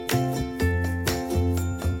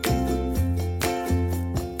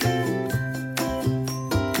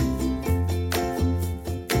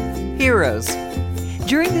Heroes.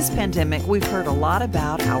 During this pandemic, we've heard a lot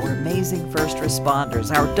about our amazing first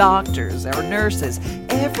responders, our doctors, our nurses,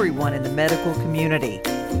 everyone in the medical community.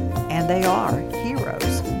 And they are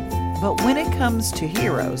heroes. But when it comes to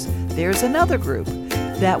heroes, there's another group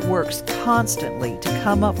that works constantly to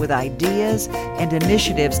come up with ideas and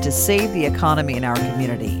initiatives to save the economy in our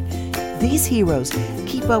community. These heroes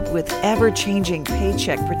keep up with ever-changing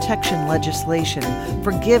paycheck protection legislation,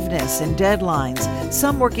 forgiveness, and deadlines,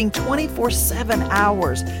 some working 24/7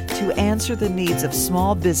 hours to answer the needs of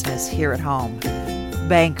small business here at home.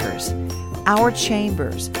 Bankers, our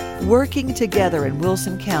chambers, working together in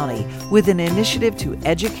Wilson County with an initiative to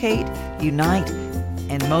educate, unite,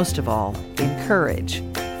 and most of all, encourage.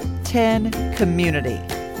 10 Community.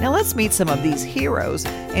 Now let's meet some of these heroes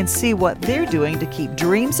and see what they're doing to keep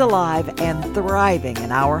dreams alive and thriving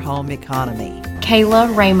in our home economy.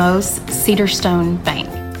 Kayla Ramos, Cedarstone Bank.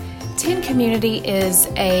 10 Community is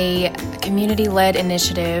a community-led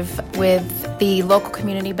initiative with the local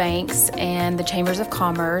community banks and the chambers of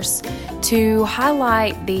commerce to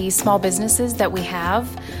highlight the small businesses that we have,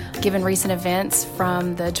 given recent events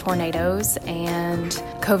from the tornadoes and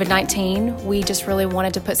COVID-19. We just really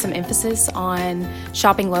wanted to put some emphasis on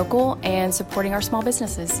shopping local and supporting our small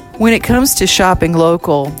businesses. When it comes to shopping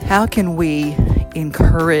local, how can we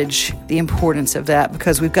encourage the importance of that?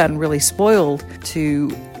 Because we've gotten really spoiled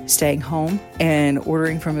to staying home and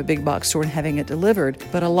ordering from a big box store and having it delivered.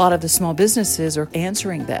 But a lot of the small businesses are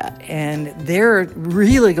answering that, and they're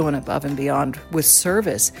really going above and beyond with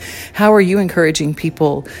service. How are you encouraging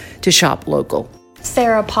people to shop local?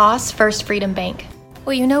 Sarah Poss, First Freedom Bank.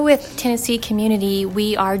 Well, with Tennessee Community,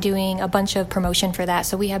 we are doing a bunch of promotion for that.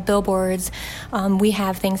 So we have billboards, we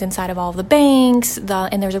have things inside of all of the banks,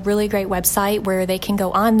 and there's a really great website where they can go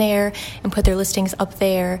on there and put their listings up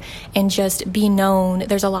there and just be known.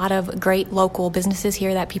 There's a lot of great local businesses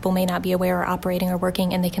here that people may not be aware are operating or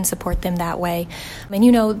working, and they can support them that way.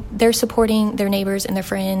 And, they're supporting their neighbors and their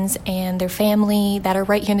friends and their family that are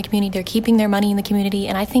right here in the community. They're keeping their money in the community,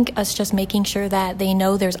 and I think us just making sure that they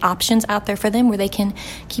know there's options out there for them where they can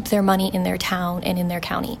keep their money in their town and in their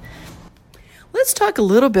county. Let's talk a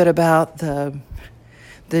little bit about the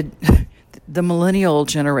millennial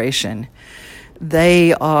generation.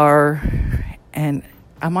 They are, and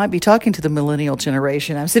I might be talking to the millennial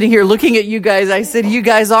generation. I'm sitting here looking at you guys. I said, you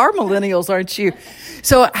guys are millennials, aren't you?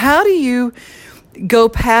 So how do you go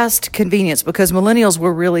past convenience? Because millennials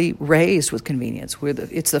were really raised with convenience. We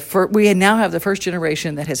now have the first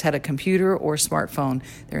generation that has had a computer or smartphone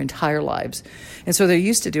their entire lives. And so they're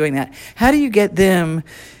used to doing that. How do you get them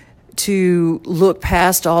to look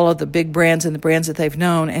past all of the big brands and the brands that they've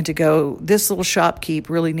known and to go, this little shopkeep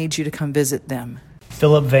really needs you to come visit them?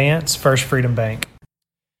 Philip Vance, First Freedom Bank.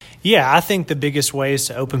 Yeah, I think the biggest ways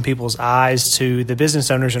to open people's eyes to the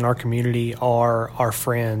business owners in our community are our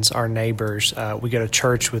friends, our neighbors. We go to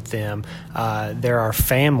church with them. They're our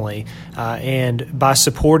family. And by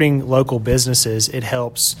supporting local businesses, it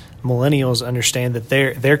helps millennials understand that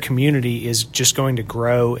their community is just going to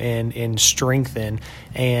grow and strengthen,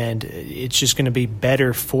 and it's just going to be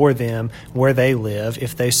better for them where they live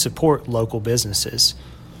if they support local businesses.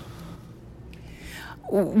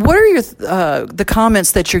 What are your the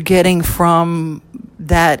comments that you're getting from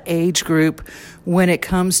that age group when it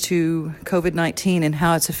comes to COVID-19 and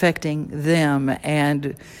how it's affecting them,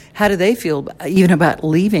 and how do they feel even about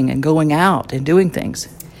leaving and going out and doing things?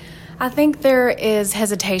 I think there is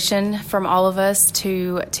hesitation from all of us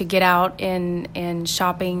to get out in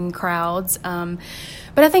shopping crowds.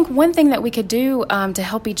 But I think one thing that we could do to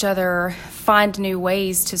help each other find new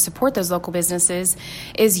ways to support those local businesses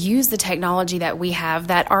is use the technology that we have,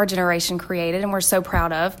 that our generation created and we're so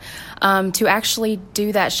proud of, to actually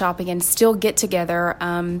do that shopping and still get together.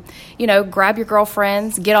 Grab your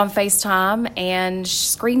girlfriends, get on FaceTime and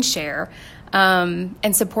screen share.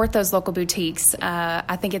 And support those local boutiques.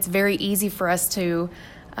 I think it's very easy for us to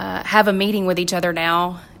have a meeting with each other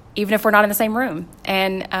now, even if we're not in the same room.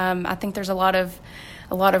 And I think there's a lot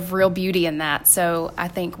of real beauty in that. So I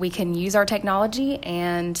think we can use our technology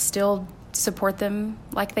and still support them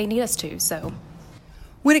like they need us to. So,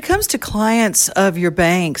 when it comes to clients of your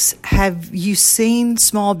banks, have you seen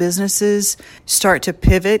small businesses start to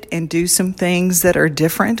pivot and do some things that are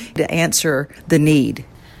different to answer the need?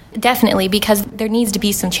 Definitely, because there needs to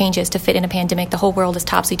be some changes to fit in a pandemic. The whole world is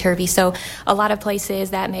topsy-turvy. So a lot of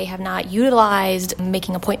places that may have not utilized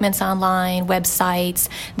making appointments online, websites,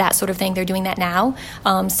 that sort of thing, they're doing that now.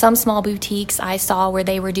 Some small boutiques I saw where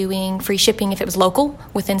they were doing free shipping if it was local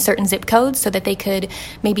within certain zip codes so that they could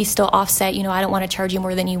maybe still offset, I don't want to charge you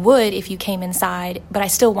more than you would if you came inside, but I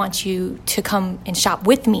still want you to come and shop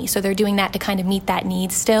with me. So they're doing that to kind of meet that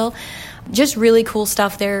need still. Just really cool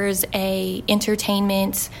stuff. There's a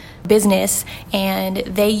entertainment business, and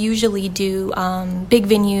they usually do big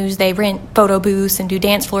venues. They rent photo booths and do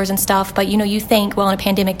dance floors and stuff. But, you think, well, in a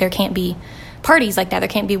pandemic, there can't be parties like that. There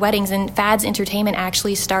can't be weddings. And Fads Entertainment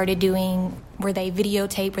actually started doing where they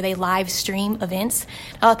videotape, where they live stream events.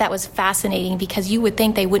 I thought that was fascinating because you would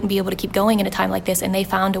think they wouldn't be able to keep going in a time like this, and they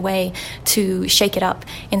found a way to shake it up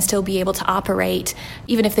and still be able to operate.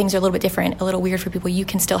 Even if things are a little bit different, a little weird for people, you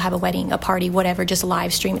can still have a wedding, a party, whatever, just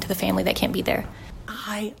live stream it to the family that can't be there.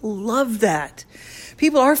 I love that.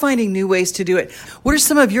 People are finding new ways to do it. What are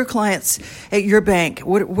some of your clients at your bank?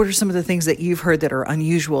 What are some of the things that you've heard that are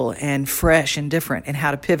unusual and fresh and different, and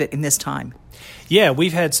how to pivot in this time? Yeah,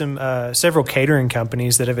 we've had several catering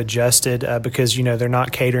companies that have adjusted because, they're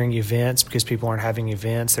not catering events because people aren't having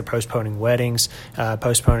events. They're postponing weddings,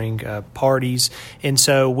 postponing parties. And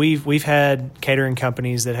so we've had catering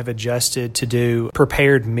companies that have adjusted to do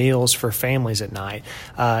prepared meals for families at night.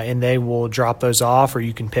 And they will drop those off, or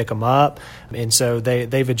you can pick them up. And so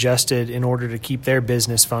they've adjusted in order to keep their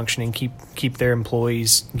business functioning, keep their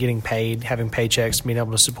employees getting paid, having paychecks, being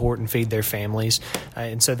able to support and feed their families.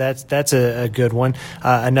 And so that's a good one.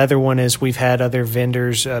 Another one is we've had other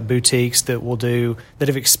vendors, boutiques that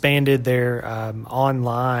have expanded their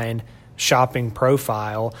online shopping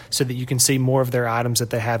profile so that you can see more of their items that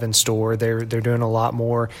they have in store. They're doing a lot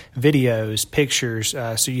more videos, pictures,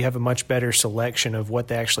 so you have a much better selection of what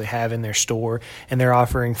they actually have in their store. And they're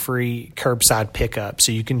offering free curbside pickup,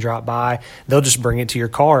 so you can drop by. They'll just bring it to your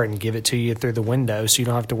car and give it to you through the window, so you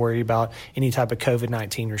don't have to worry about any type of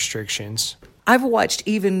COVID-19 restrictions. I've watched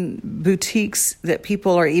even boutiques that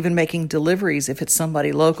people are even making deliveries. If it's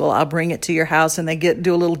somebody local, I'll bring it to your house, and they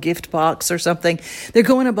do a little gift box or something. They're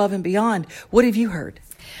going above and beyond. What have you heard?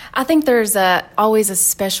 I think there's always a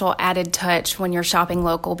special added touch when you're shopping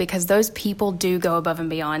local, because those people do go above and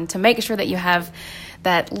beyond to make sure that you have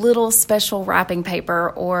that little special wrapping paper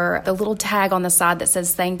or the little tag on the side that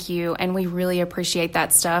says thank you, and we really appreciate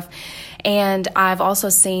that stuff. And I've also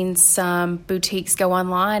seen some boutiques go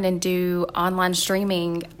online and do online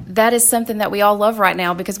streaming. That is something that we all love right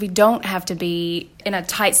now, because we don't have to be in a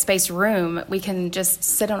tight spaced room. We can just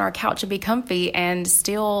sit on our couch and be comfy, and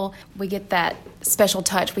still we get that special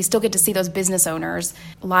touch. We still get to see those business owners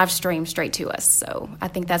live stream straight to us. So I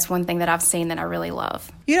think that's one thing that I've seen that I really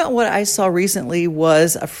love. You know what I saw recently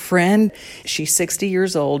was a friend. She's 60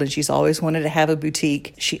 years old, and she's always wanted to have a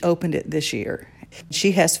boutique. She opened it this year.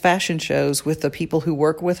 She has fashion shows with the people who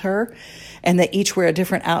work with her, and they each wear a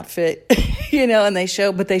different outfit, and they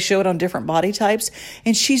show it on different body types,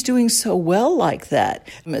 and she's doing so well like that.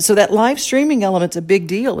 So that live streaming element's a big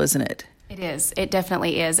deal, isn't it? It is. It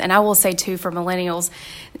definitely is. And I will say, too, for millennials,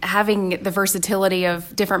 having the versatility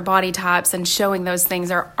of different body types and showing those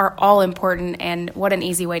things are all important, and what an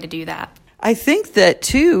easy way to do that. I think that,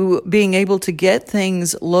 too, being able to get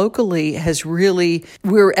things locally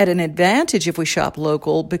we're at an advantage if we shop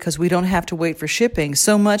local, because we don't have to wait for shipping.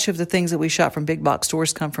 So much of the things that we shop from big box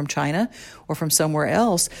stores come from China or from somewhere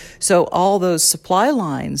else. So all those supply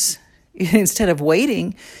lines, instead of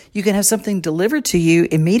waiting, you can have something delivered to you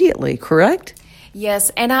immediately, correct? Yes,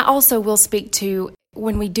 and I also will speak to,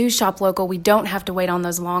 when we do shop local, we don't have to wait on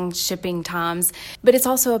those long shipping times. But it's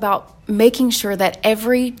also about making sure that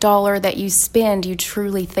every dollar that you spend, you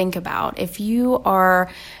truly think about. If you are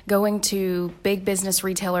going to big business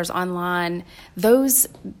retailers online, those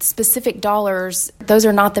specific dollars, those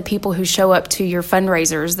are not the people who show up to your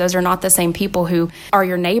fundraisers. Those are not the same people who are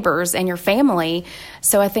your neighbors and your family.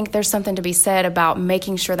 So I think there's something to be said about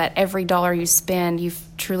making sure that every dollar you spend, you've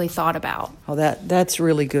truly thought about. Oh, that's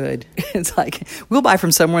really good. It's like, we'll buy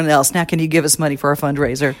from someone else. Now, can you give us money for our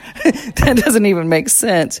fundraiser? That doesn't even make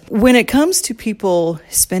sense. When it comes to people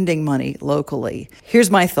spending money locally,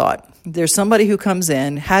 here's my thought. There's somebody who comes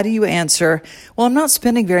in. How do you answer? Well, I'm not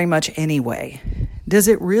spending very much anyway. Does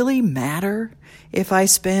it really matter if I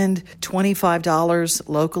spend $25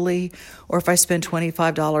 locally, or if I spend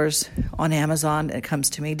 $25 on Amazon and it comes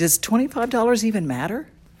to me? Does $25 even matter?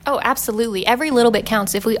 Oh, absolutely. Every little bit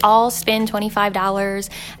counts. If we all spend $25,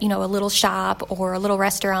 a little shop or a little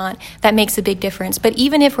restaurant, that makes a big difference. But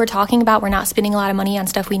even if we're talking about we're not spending a lot of money on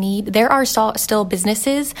stuff we need, there are still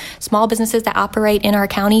businesses, small businesses that operate in our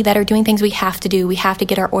county that are doing things we have to do. We have to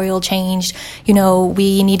get our oil changed.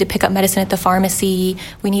 We need to pick up medicine at the pharmacy.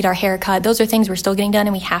 We need our hair cut. Those are things we're still getting done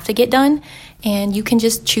and we have to get done. And you can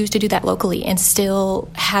just choose to do that locally and still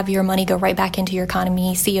have your money go right back into your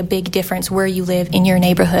economy, see a big difference where you live in your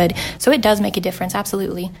neighborhood. So it does make a difference,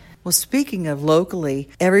 absolutely. Well, speaking of locally,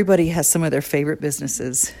 everybody has some of their favorite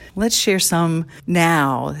businesses. Let's share some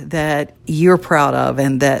now that you're proud of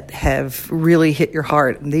and that have really hit your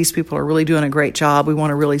heart. And these people are really doing a great job. We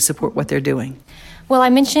want to really support what they're doing. Well, I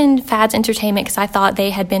mentioned Fads Entertainment because I thought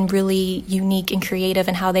they had been really unique and creative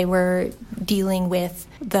in how they were dealing with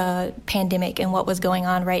the pandemic and what was going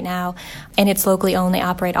on right now. And it's locally owned. They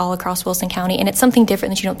operate all across Wilson County. And it's something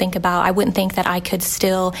different that you don't think about. I wouldn't think that I could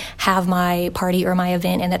still have my party or my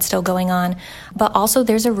event and that's still going on. But also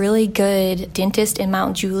there's a really good dentist in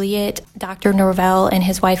Mount Juliet, Dr. Norvell and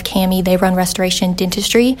his wife Cammie. They run Restoration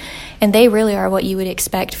Dentistry. And they really are what you would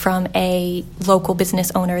expect from a local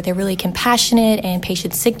business owner. They're really compassionate and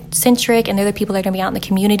patient-centric. And they're the people that are going to be out in the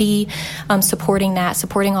community supporting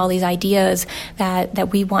all these ideas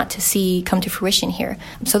that we want to see come to fruition here.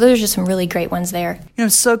 So those are just some really great ones there. I'm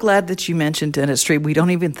so glad that you mentioned dentistry. We don't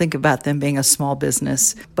even think about them being a small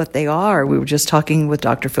business, but they are. We were just talking with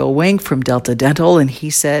Dr. Phil Wink from Delta Dental, and he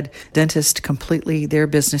said dentists completely, their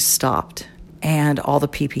business stopped. And all the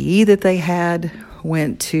PPE that they had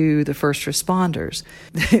went to the first responders.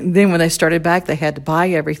 Then when they started back, they had to buy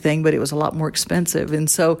everything, but it was a lot more expensive. And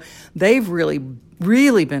so they've really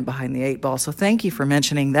been behind the eight ball. So thank you for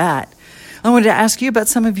mentioning that. I wanted to ask you about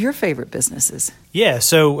some of your favorite businesses. Yeah,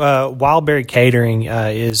 so Wildberry Catering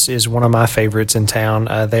is one of my favorites in town.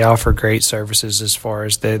 They offer great services as far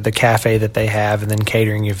as the cafe that they have and then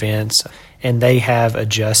catering events. And they have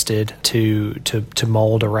adjusted to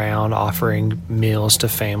mold around offering meals to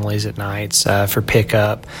families at nights for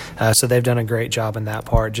pickup. So they've done a great job in that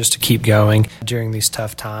part just to keep going during these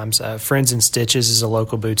tough times. Friends and Stitches is a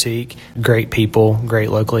local boutique. Great people, great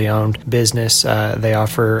locally owned business. They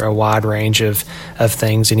offer a wide range of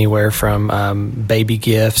things, anywhere from baby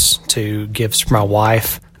gifts to gifts for my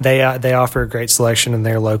wife. They offer a great selection and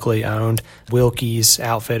they're locally owned. Wilkie's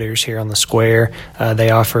Outfitters here on the square. They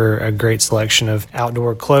offer a great selection of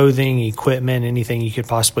outdoor clothing, equipment, anything you could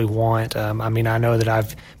possibly want. I know that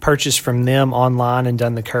I've purchased from them online and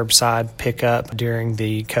done the curbside pickup during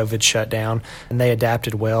the COVID shutdown, and they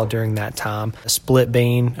adapted well during that time. Split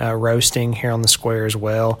bean roasting here on the square as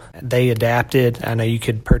well. They adapted. I know you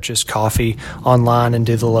could purchase coffee online and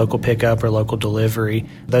do the local pickup or local delivery.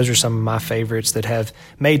 Those are some of my favorites that have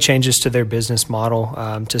made changes to their business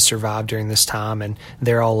model to survive during this time, and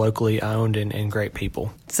they're all locally owned and great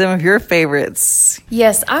people. Some of your favorites.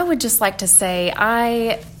 Yes, I would just like to say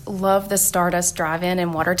I love the Stardust Drive-In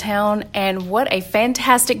in Watertown, and what a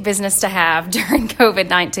fantastic business to have during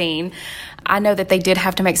COVID-19. I know that they did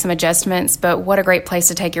have to make some adjustments, but what a great place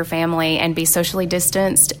to take your family and be socially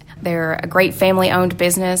distanced. They're a great family-owned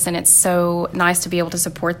business, and it's so nice to be able to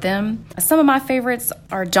support them. Some of my favorites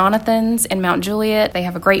are Jonathan's in Mount Juliet. They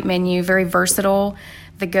have a great menu, very versatile.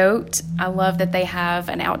 The Goat, I love that they have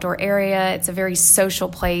an outdoor area. It's a very social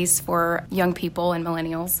place for young people and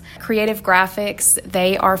millennials. Creative Graphics,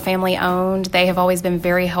 they are family-owned. They have always been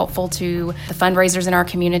very helpful to the fundraisers in our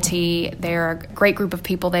community. They're a great group of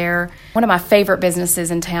people there. One of my favorite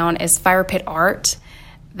businesses in town is Fire Pit Art.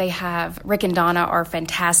 They have, Rick and Donna are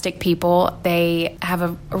fantastic people. They have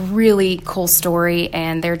a really cool story,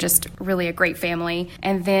 and they're just really a great family.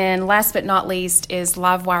 And then last but not least is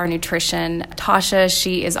Livewire Nutrition. Tasha,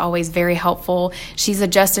 she is always very helpful. She's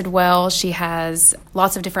adjusted well. She has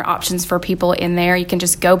lots of different options for people in there. You can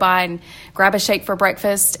just go by and grab a shake for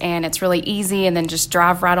breakfast, and it's really easy, and then just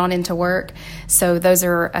drive right on into work. So those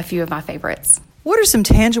are a few of my favorites. What are some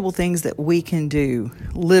tangible things that we can do,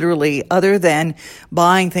 literally, other than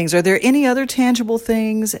buying things? Are there any other tangible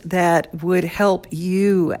things that would help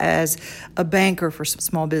you as a banker for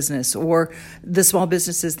small business or the small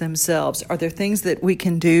businesses themselves? Are there things that we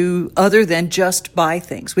can do other than just buy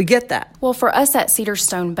things? We get that. Well, for us at Cedar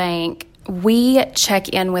Stone Bank, we check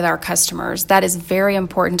in with our customers. That is very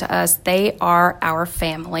important to us. They are our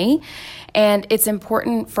family. And it's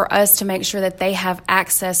important for us to make sure that they have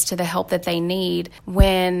access to the help that they need.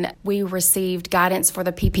 When we received guidance for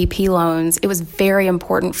the PPP loans, it was very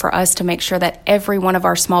important for us to make sure that every one of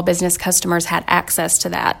our small business customers had access to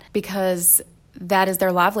that, because that is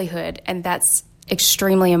their livelihood, and that's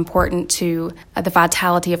extremely important to the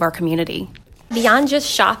vitality of our community. Beyond just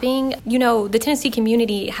shopping, the Tennessee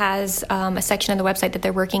community has a section on the website that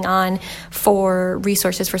they're working on for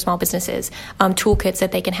resources for small businesses, toolkits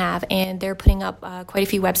that they can have. And they're putting up quite a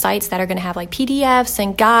few websites that are going to have like PDFs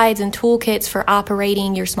and guides and toolkits for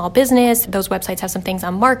operating your small business. Those websites have some things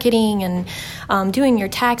on marketing and doing your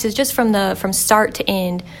taxes, just from start to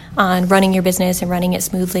end on running your business and running it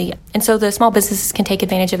smoothly. And so the small businesses can take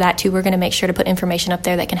advantage of that too. We're going to make sure to put information up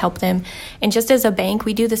there that can help them. And just as a bank,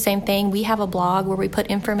 we do the same thing. We have a blog where we put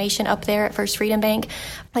information up there at First Freedom Bank.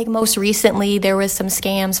 Like most recently, there was some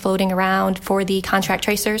scams floating around for the contract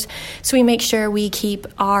tracers. So we make sure we keep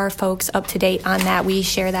our folks up to date on that. We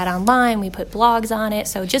share that online. We put blogs on it.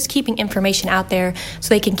 So just keeping information out there so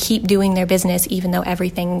they can keep doing their business even though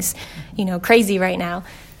everything's, crazy right now.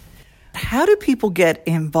 How do people get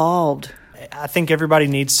involved? I think everybody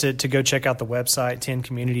needs to go check out the website,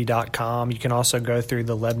 10community.com. You can also go through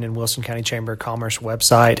the Lebanon Wilson County Chamber of Commerce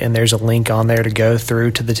website, and there's a link on there to go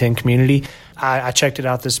through to the 10 Community. I checked it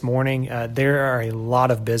out this morning. There are a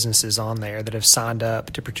lot of businesses on there that have signed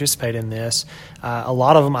up to participate in this. A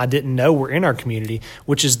lot of them I didn't know were in our community,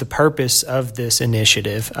 which is the purpose of this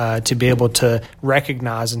initiative, to be able to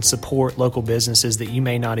recognize and support local businesses that you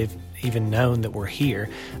may not have even known that were here.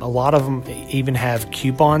 A lot of them even have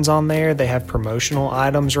coupons on there. They have promotional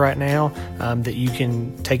items right now that you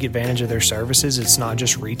can take advantage of their services. It's not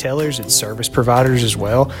just retailers, it's service providers as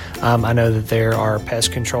well. I know that there are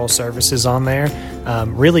pest control services on there.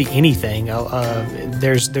 Really anything.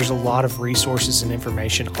 There's a lot of resources and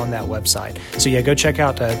information on that website. So yeah, go check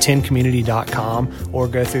out 10community.com or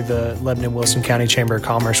go through the Lebanon Wilson County Chamber of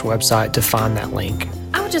Commerce website to find that link.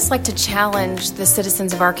 I would just like to challenge the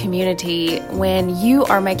citizens of our community when you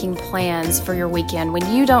are making plans for your weekend,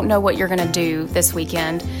 when you don't know what you're going to do this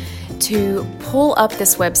weekend, to pull up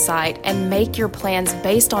this website and make your plans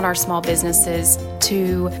based on our small businesses,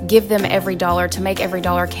 to give them every dollar, to make every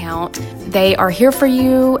dollar count. They are here for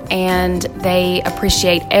you and they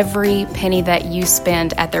appreciate every penny that you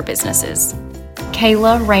spend at their businesses.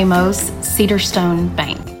 Kayla Ramos, Cedarstone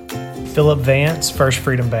Bank. Philip Vance, First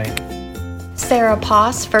Freedom Bank. Sarah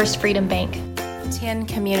Poss, First Freedom Bank.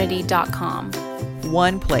 10community.com.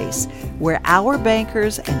 One place where our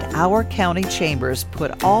bankers and our county chambers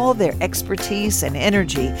put all their expertise and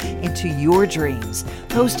energy into your dreams,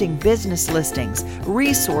 posting business listings,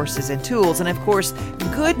 resources and tools, and of course,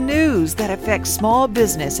 good news that affects small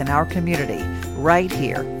business in our community right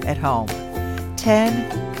here at home.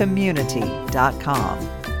 10community.com.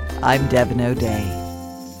 I'm Devin O'Day.